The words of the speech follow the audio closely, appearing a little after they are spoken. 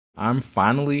I'm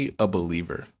finally a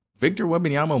believer. Victor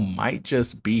Wembanyama might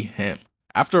just be him.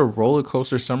 After a roller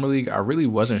coaster summer league, I really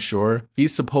wasn't sure.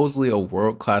 He's supposedly a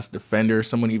world-class defender,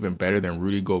 someone even better than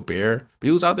Rudy Gobert, but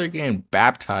he was out there getting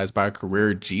baptized by a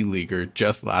career G Leaguer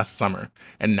just last summer.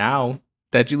 And now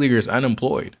that G Leaguer is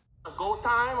unemployed. Goat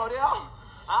time or there?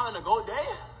 I'm in a goat day.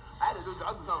 I had to do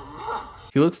something.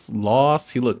 He looks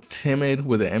lost, he looked timid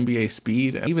with the NBA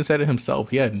speed, and even said it himself,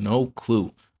 he had no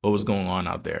clue what was going on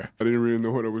out there. I didn't really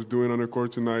know what I was doing on the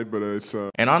court tonight, but it's...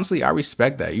 And honestly, I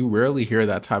respect that. You rarely hear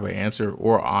that type of answer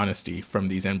or honesty from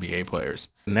these NBA players.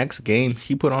 The next game,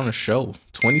 he put on a show.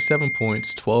 27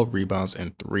 points, 12 rebounds,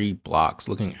 and 3 blocks,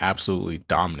 looking absolutely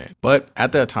dominant. But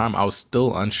at that time, I was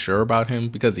still unsure about him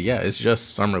because, yeah, it's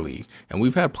just summer league. And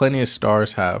we've had plenty of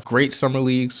stars have great summer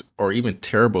leagues or even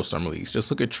terrible summer leagues. Just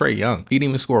look at Trae Young. He didn't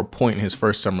even score a point in his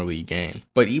first summer league game.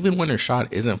 But even when their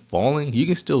shot isn't falling, you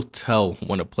can still tell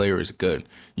when a player is good.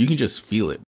 You can just feel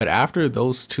it. But after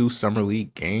those 2 summer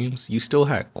league games, you still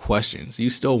had questions. You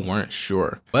still weren't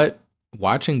sure. But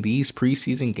watching these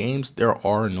preseason games, there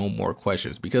are no more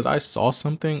questions because I saw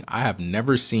something I have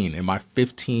never seen in my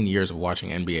 15 years of watching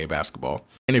NBA basketball.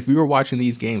 And if you were watching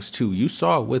these games too, you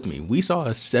saw it with me. We saw a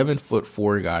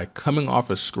 7'4" guy coming off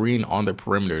a screen on the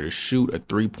perimeter to shoot a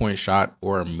 3-point shot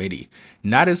or a midi.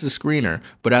 Not as a screener,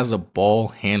 but as a ball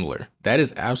handler. That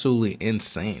is absolutely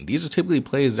insane. These are typically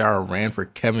plays that are ran for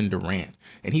Kevin Durant,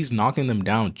 and he's knocking them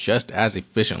down just as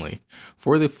efficiently.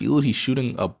 For the field, he's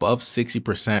shooting above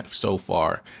 60% so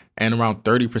far and around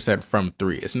 30% from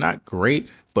 3. It's not great,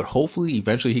 but hopefully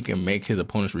eventually he can make his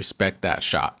opponents respect that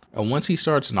shot. And once he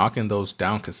starts knocking those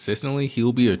down consistently,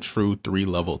 he'll be a true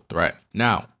 3-level threat.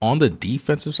 Now, on the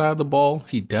defensive side of the ball,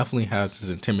 he definitely has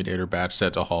his Intimidator badge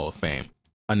set to Hall of Fame.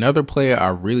 Another player I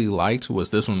really liked was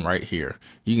this one right here.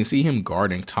 You can see him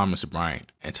guarding Thomas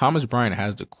Bryant. And Thomas Bryant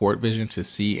has the court vision to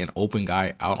see an open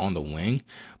guy out on the wing.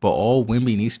 But all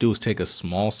Wemby needs to do is take a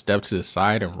small step to the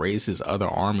side and raise his other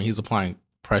arm. And he's applying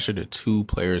pressure to 2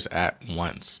 players at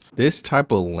once. This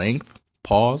type of length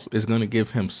pause is going to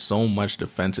give him so much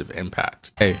defensive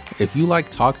impact. Hey, if you like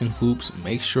talking hoops,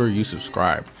 make sure you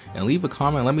subscribe. And leave a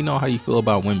comment. Let me know how you feel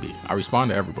about Wemby. I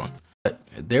respond to everyone. But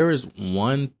there is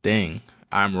one thing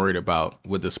I'm worried about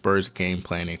with the Spurs game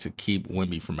planning to keep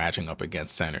Wemby from matching up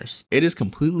against centers. It is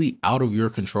completely out of your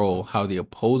control how the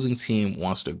opposing team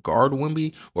wants to guard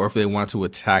Wemby or if they want to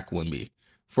attack Wemby.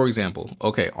 For example,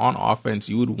 okay, on offense,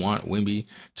 you would want Wemby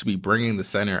to be bringing the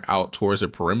center out towards the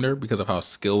perimeter because of how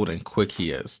skilled and quick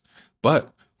he is.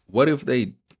 But what if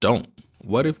they don't?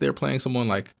 What if they're playing someone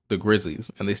like the Grizzlies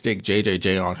and they stick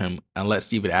JJJ on him and let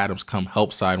Steven Adams come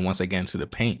help side once again to the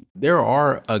paint? There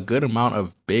are a good amount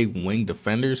of big wing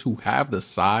defenders who have the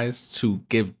size to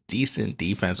give decent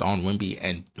defense on Wemby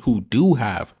and who do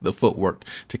have the footwork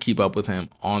to keep up with him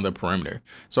on the perimeter.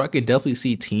 So I could definitely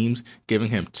see teams giving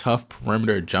him tough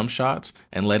perimeter jump shots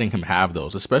and letting him have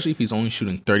those, especially if he's only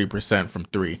shooting 30% from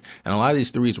 3. And a lot of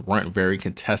these threes weren't very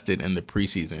contested in the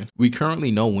preseason. We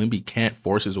currently know Wemby can't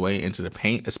force his way into the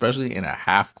paint, especially in a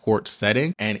half-court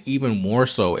setting, and even more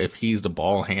so if he's the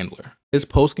ball handler. His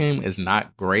postgame is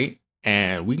not great,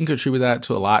 and we can contribute that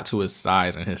to a lot to his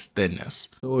size and his thinness.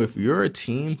 So if you're a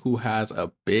team who has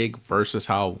a big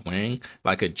versatile wing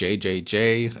like a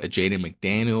JJJ, a Jaden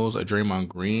McDaniels, a Draymond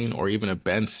Green, or even a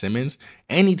Ben Simmons,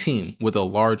 any team with a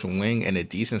large wing and a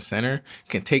decent center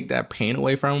can take that pain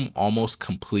away from him almost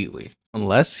completely.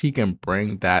 Unless he can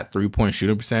bring that 3-point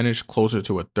shooting percentage closer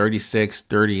to a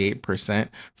 36-38%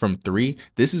 from 3,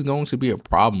 this is going to be a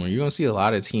problem. You're going to see a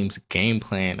lot of teams game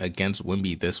plan against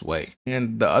Wemby this way.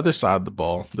 And the other side of the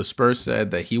ball, the Spurs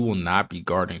said that he will not be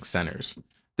guarding centers.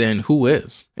 Then who is?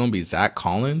 It's going to be Zach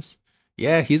Collins?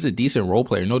 Yeah, he's a decent role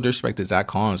player. No disrespect to Zach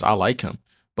Collins. I like him.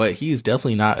 But he's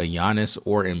definitely not a Giannis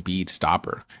or Embiid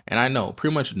stopper. And I know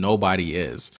pretty much nobody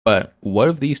is. But what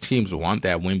if these teams want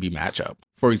that Wemby matchup?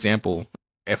 For example,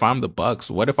 if I'm the Bucks,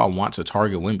 what if I want to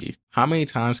target Wemby? How many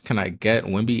times can I get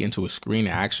Wemby into a screen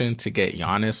action to get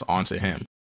Giannis onto him?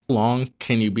 How long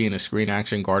can you be in a screen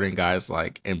action guarding guys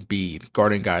like Embiid,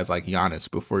 guarding guys like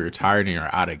Giannis before you're tired and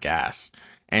you're out of gas?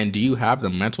 And do you have the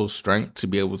mental strength to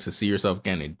be able to see yourself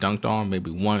getting dunked on maybe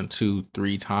 1, 2,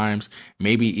 3 times,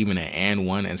 maybe even an and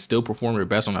one, and still perform your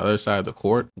best on the other side of the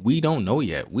court? We don't know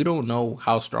yet. We don't know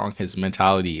how strong his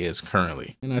mentality is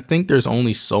currently. And I think there's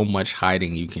only so much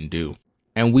hiding you can do.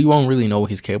 And we won't really know what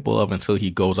he's capable of until he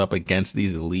goes up against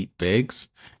these elite bigs.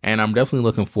 And I'm definitely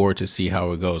looking forward to see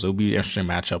how it goes. It'll be an interesting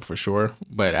matchup for sure.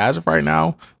 But as of right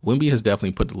now, Wemby has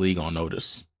definitely put the league on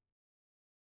notice.